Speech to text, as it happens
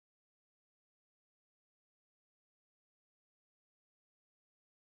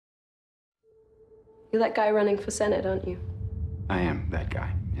You're that guy running for Senate, aren't you? I am that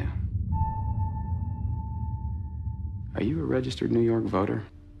guy, yeah. Are you a registered New York voter?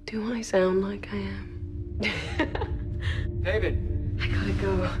 Do I sound like I am? David! I gotta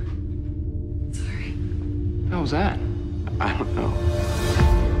go. Sorry. How was that? I don't know.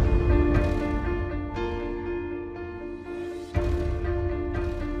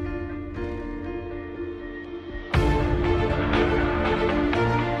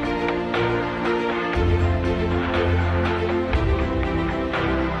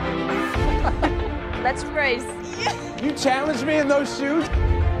 Let's race. You challenged me in those shoes?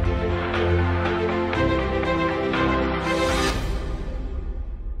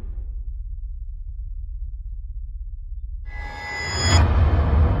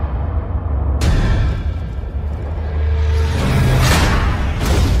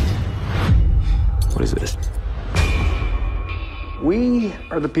 What is this? We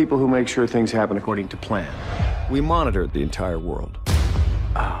are the people who make sure things happen according to plan. We monitor the entire world.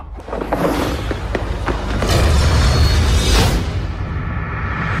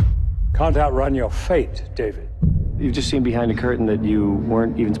 Can't outrun your fate, David. You've just seen behind a curtain that you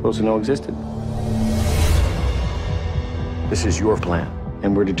weren't even supposed to know existed. This is your plan,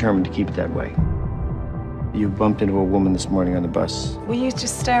 and we're determined to keep it that way. You bumped into a woman this morning on the bus. Were you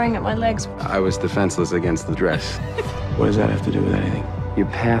just staring at my legs? I was defenseless against the dress. What does that have to do with anything? Your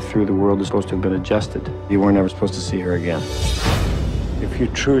path through the world is supposed to have been adjusted. You weren't ever supposed to see her again. If you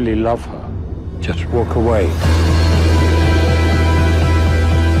truly love her, just walk away.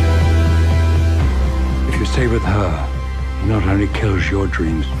 If you stay with her, it not only kills your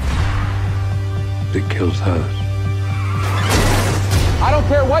dreams, it kills hers. I don't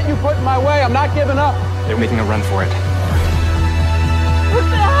care what you put in my way, I'm not giving up. They're making a run for it. What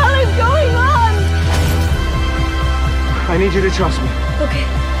the hell is going on? I need you to trust me. Okay.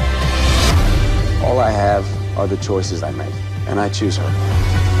 All I have are the choices I make, and I choose her.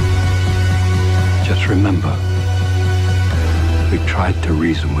 Just remember, we tried to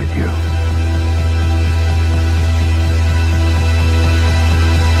reason with you.